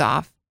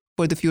handoff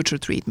for the future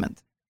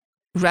treatment.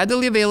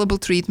 Readily available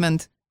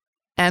treatment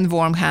and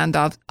warm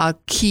handoff are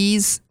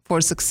keys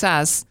for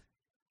success.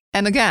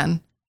 And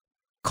again,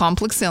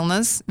 complex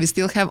illness, we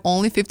still have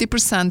only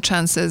 50%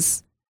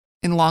 chances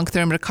in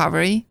long-term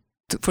recovery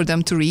for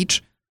them to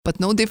reach,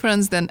 but no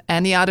difference than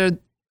any other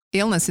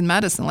illness in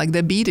medicine, like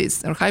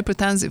diabetes or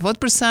hypertension. What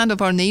percent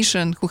of our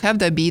nation who have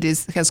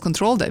diabetes has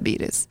controlled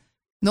diabetes?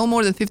 No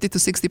more than 50 to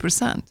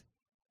 60%.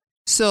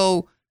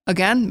 So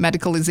again,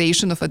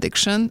 medicalization of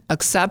addiction,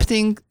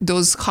 accepting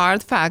those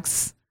hard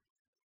facts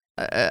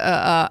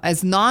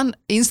as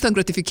non-instant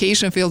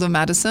gratification field of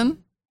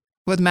medicine,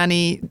 what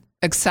many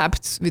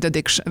expect with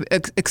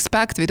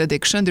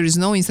addiction. There is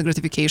no instant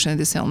gratification in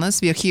this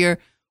illness. We are here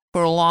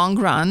for a long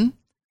run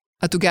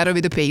together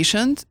with the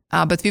patient,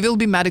 but we will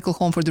be medical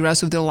home for the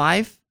rest of their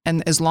life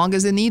and as long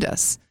as they need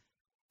us.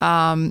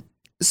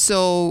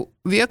 So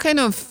we are kind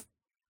of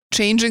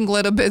changing a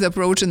little bit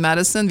approach in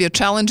medicine. We are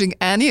challenging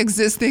any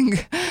existing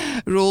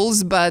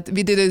rules, but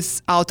we did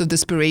this out of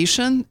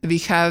desperation. We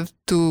have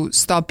to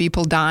stop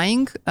people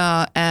dying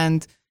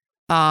and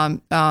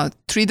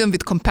treat them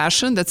with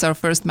compassion. That's our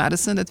first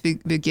medicine that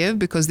we give,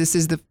 because this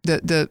is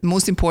the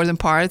most important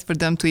part for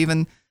them to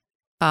even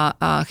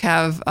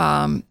have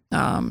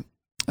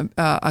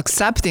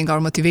accepting our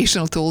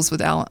motivational tools,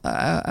 what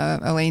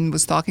Elaine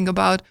was talking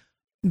about.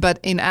 But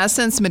in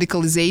essence,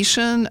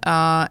 medicalization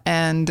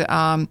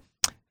and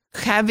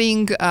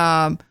having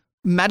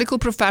medical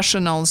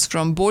professionals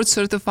from board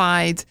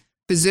certified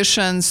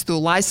physicians to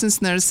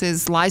licensed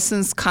nurses,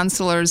 licensed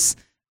counselors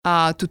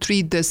to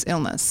treat this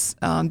illness.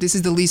 This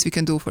is the least we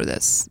can do for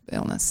this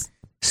illness.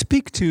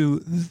 Speak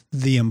to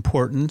the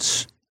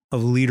importance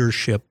of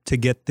leadership to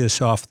get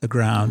this off the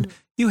ground. Mm-hmm.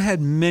 You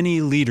had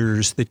many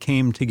leaders that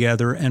came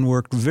together and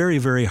worked very,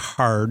 very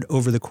hard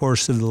over the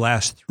course of the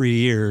last 3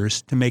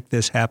 years to make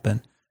this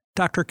happen.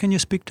 Doctor, can you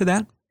speak to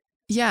that?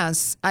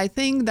 Yes, I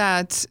think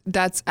that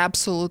that's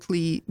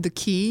absolutely the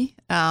key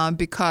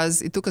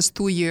because it took us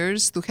 2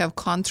 years to have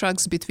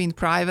contracts between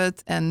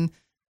private and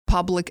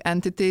public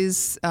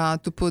entities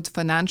to put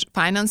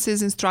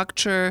finances in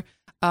structure,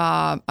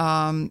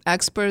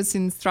 experts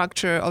in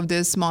structure of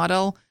this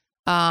model.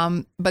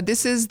 But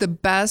this is the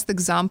best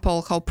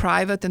example how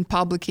private and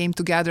public came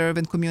together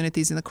when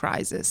communities in a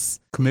crisis.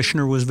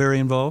 Commissioner was very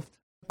involved?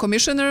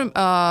 Commissioner,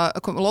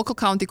 local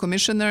county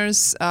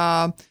commissioners,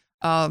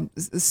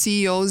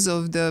 CEOs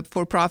of the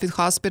for-profit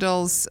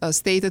hospitals,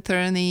 state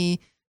attorney,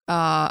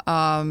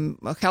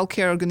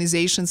 healthcare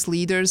organizations,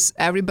 leaders,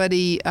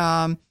 everybody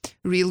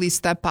really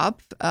step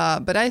up.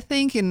 But I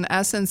think in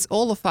essence,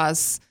 all of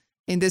us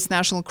in this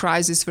national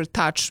crisis were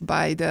touched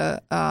by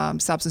the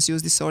substance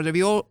use disorder.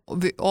 We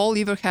all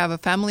either have a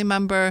family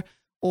member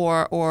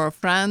or a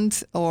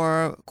friend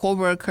or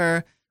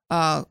coworker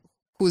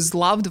whose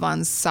loved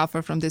ones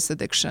suffer from this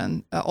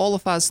addiction. All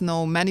of us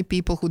know many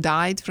people who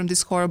died from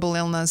this horrible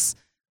illness,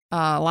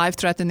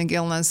 life-threatening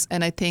illness,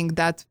 and I think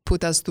that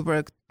put us to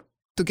work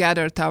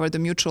together toward the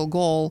mutual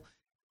goal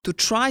to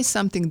try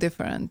something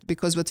different,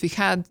 because what we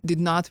had did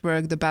not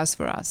work the best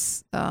for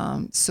us.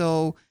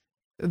 So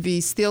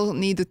we still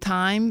need the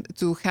time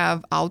to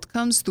have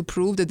outcomes to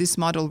prove that this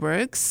model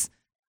works,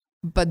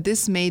 but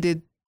this made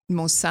it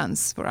most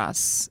sense for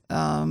us.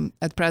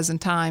 At present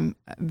time,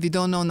 we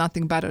don't know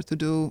nothing better to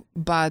do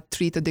but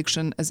treat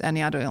addiction as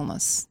any other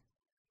illness.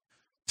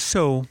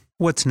 So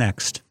what's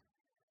next?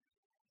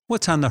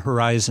 What's on the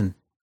horizon?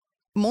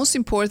 Most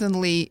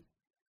importantly,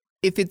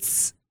 if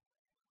it's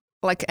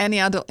like any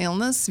other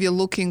illness, we're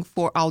looking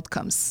for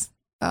outcomes.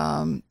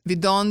 We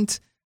don't,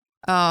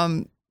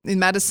 in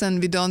medicine,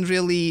 we don't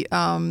really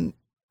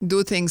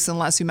do things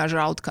unless we measure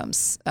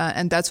outcomes.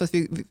 And that's what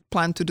we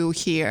plan to do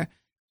here.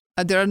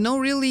 There are no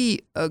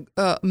really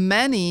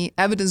many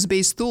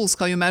evidence-based tools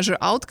how you measure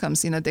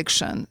outcomes in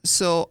addiction.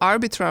 So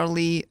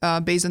arbitrarily,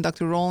 based on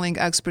Dr. Rowling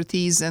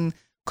expertise and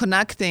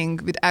connecting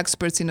with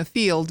experts in the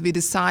field, we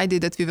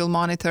decided that we will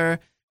monitor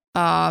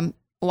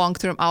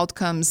long-term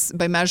outcomes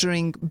by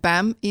measuring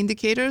BAM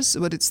indicators,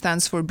 what it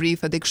stands for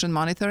Brief Addiction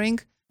Monitoring.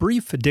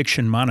 Brief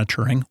Addiction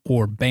Monitoring,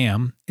 or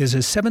BAM, is a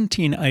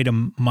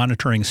 17-item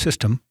monitoring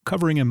system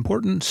covering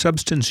important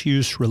substance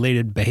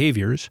use-related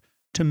behaviors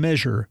to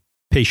measure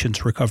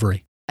patients'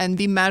 recovery. And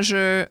we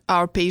measure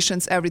our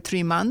patients every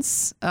 3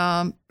 months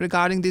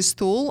regarding this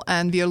tool,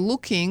 and we are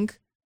looking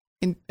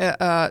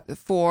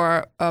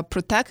for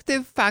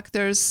protective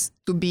factors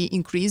to be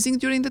increasing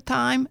during the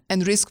time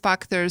and risk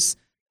factors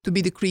to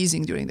be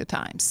decreasing during the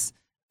times.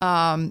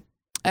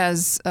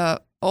 As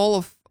all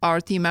of our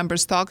team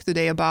members talked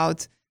today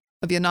about,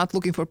 we are not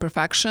looking for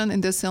perfection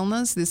in this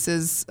illness. This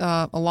is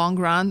a long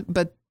run,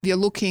 but we are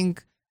looking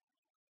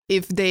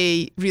if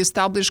they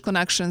reestablish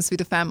connections with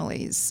the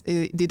families.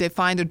 Did they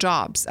find the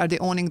jobs? Are they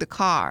owning the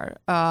car?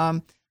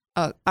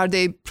 Are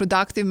they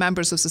productive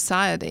members of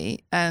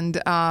society?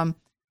 And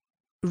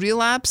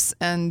relapse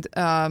and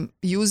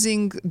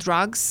using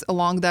drugs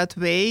along that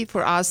way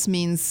for us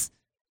means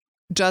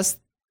just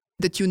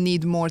that you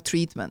need more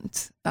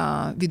treatment.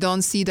 We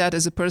don't see that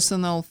as a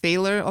personal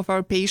failure of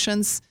our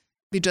patients.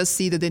 We just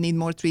see that they need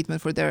more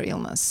treatment for their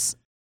illness.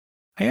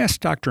 I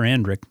asked Dr.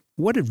 Andric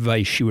what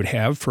advice she would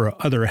have for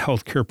other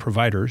healthcare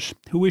providers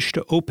who wish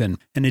to open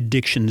an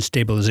addiction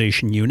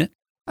stabilization unit.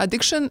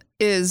 Addiction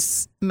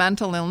is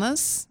mental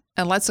illness,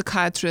 and let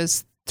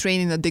psychiatrists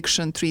trained in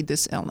addiction treat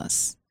this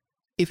illness.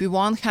 If we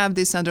want to have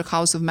this under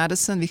House of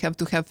Medicine, we have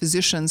to have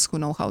physicians who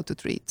know how to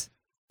treat.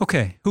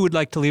 Okay, who would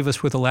like to leave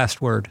us with a last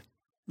word?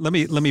 Let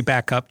me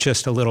back up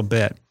just a little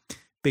bit,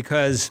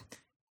 because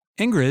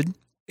Ingrid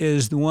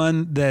is the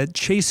one that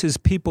chases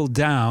people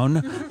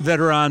down that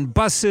are on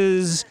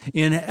buses,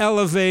 in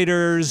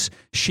elevators.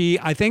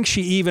 I think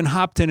she even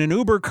hopped in an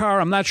Uber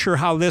car. I'm not sure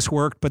how this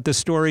worked, but the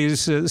story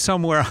is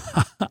somewhere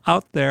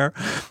out there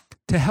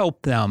to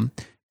help them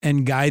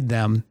and guide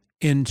them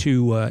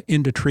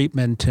into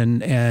treatment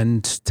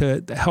and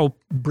to help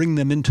bring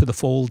them into the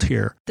fold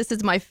here. This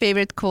is my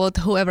favorite quote.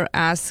 Whoever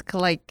asks,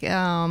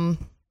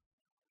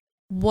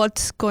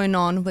 what's going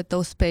on with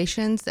those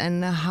patients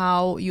and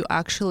how you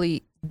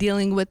actually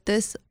dealing with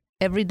this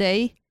every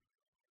day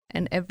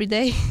and every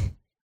day.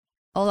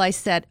 All I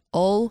said,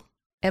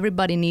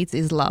 everybody needs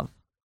is love.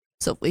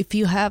 So if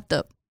you have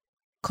the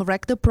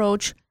correct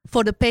approach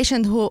for the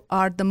patient who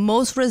are the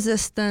most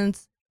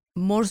resistant,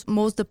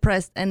 most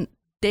depressed, and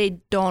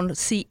they don't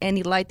see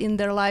any light in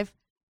their life,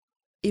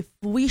 if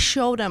we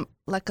show them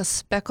like a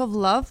speck of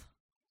love,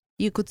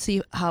 you could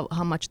see how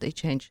much they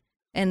change.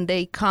 And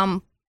they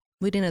come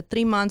within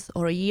 3 months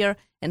or a year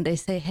and they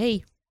say,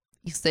 hey,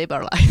 you saved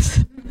our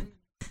lives.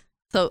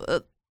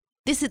 So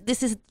this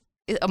is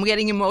I'm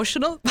getting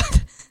emotional,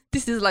 but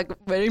this is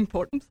very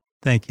important.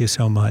 Thank you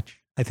so much.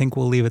 I think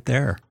we'll leave it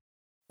there.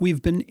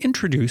 We've been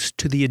introduced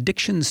to the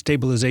Addiction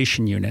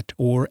Stabilization Unit,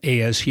 or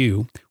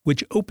ASU,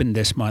 which opened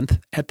this month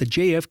at the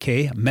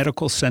JFK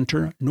Medical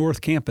Center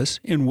North Campus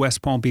in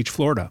West Palm Beach,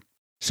 Florida.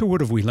 So what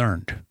have we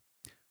learned?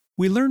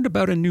 We learned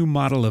about a new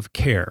model of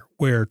care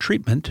where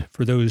treatment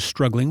for those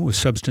struggling with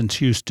substance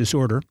use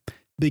disorder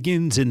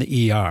begins in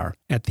the ER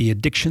at the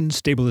Addiction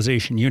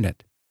Stabilization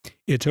Unit.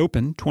 It's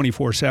open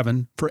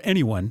 24/7 for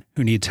anyone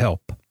who needs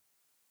help.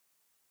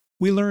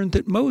 we learned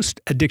that most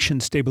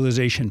addiction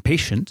stabilization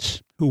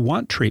patients who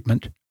want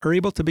treatment are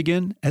able to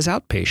begin as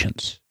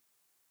outpatients.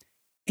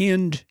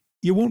 And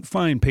you won't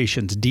find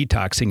patients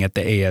detoxing at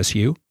the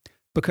ASU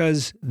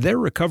because their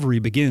recovery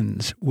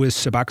begins with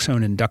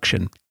Suboxone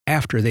induction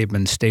after they've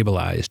been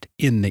stabilized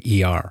in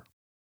the ER.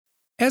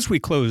 As we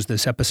close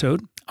this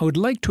episode, I would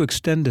like to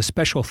extend a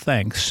special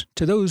thanks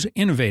to those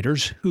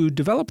innovators who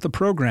developed the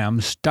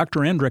programs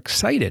Dr. Andric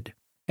cited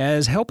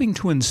as helping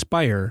to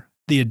inspire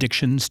the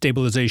Addiction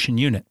Stabilization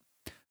Unit.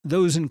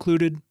 Those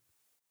included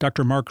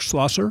Dr. Mark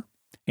Schlosser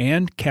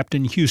and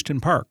Captain Houston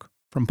Park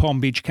from Palm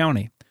Beach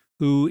County,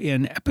 who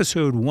in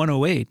episode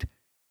 108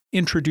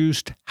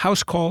 introduced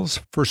house calls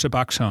for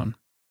Suboxone.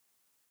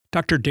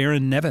 Dr.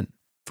 Darren Nevin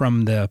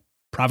from the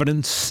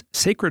Providence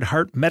Sacred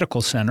Heart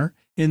Medical Center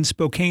in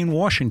Spokane,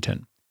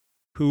 Washington,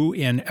 who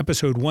in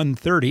episode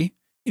 130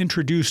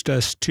 introduced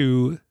us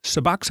to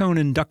Suboxone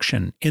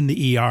induction in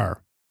the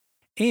ER,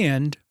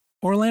 and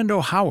Orlando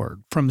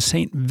Howard from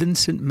St.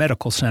 Vincent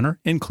Medical Center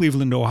in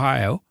Cleveland,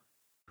 Ohio,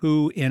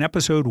 who in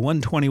episode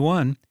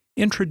 121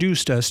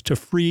 introduced us to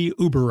free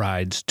Uber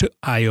rides to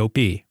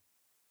IOP.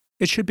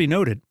 It should be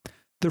noted,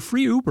 the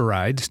free Uber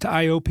rides to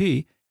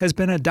IOP has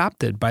been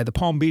adopted by the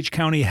Palm Beach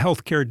County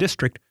Healthcare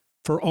District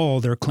for all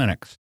their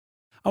clinics.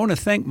 I want to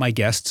thank my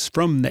guests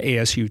from the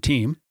ASU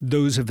team.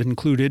 Those have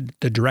included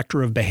the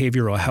Director of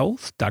Behavioral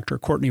Health, Dr.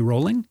 Courtney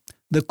Rowling,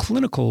 the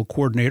Clinical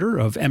Coordinator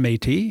of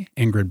MAT,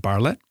 Ingrid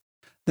Barlett,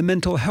 the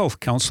Mental Health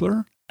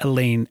Counselor,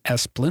 Elaine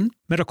Esplin,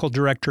 Medical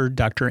Director,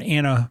 Dr.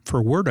 Anna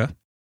Ferwerda,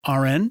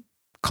 RN,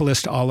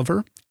 Callista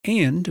Oliver,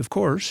 and, of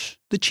course,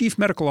 the Chief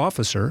Medical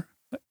Officer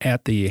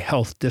at the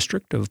Health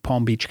District of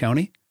Palm Beach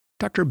County,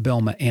 Dr.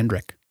 Belma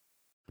Andric.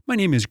 My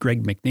name is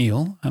Greg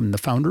McNeil. I'm the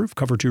founder of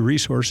Cover 2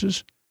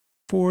 Resources.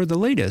 For the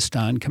latest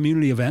on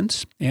community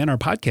events and our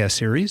podcast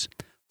series,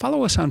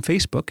 follow us on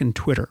Facebook and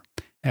Twitter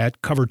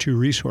at Cover 2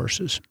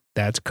 Resources.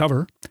 That's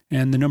cover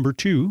and the number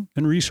 2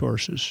 and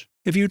resources.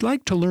 If you'd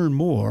like to learn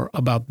more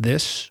about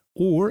this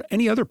or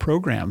any other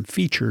program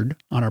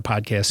featured on our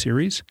podcast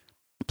series,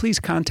 please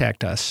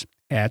contact us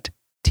at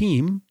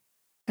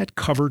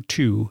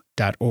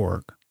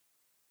team@cover2.org.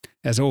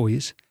 As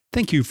always,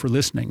 thank you for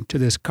listening to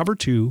this Cover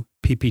 2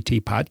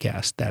 PPT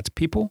podcast. That's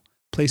people,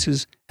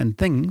 places, and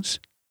things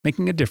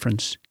making a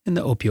difference in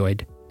the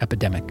opioid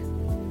epidemic.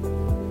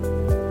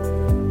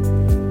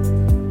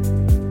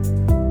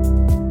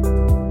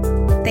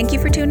 Thank you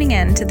for tuning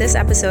in to this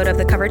episode of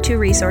the Cover 2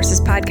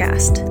 Resources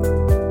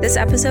podcast. This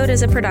episode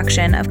is a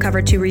production of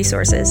Cover 2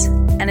 Resources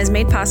and is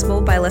made possible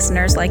by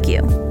listeners like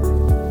you.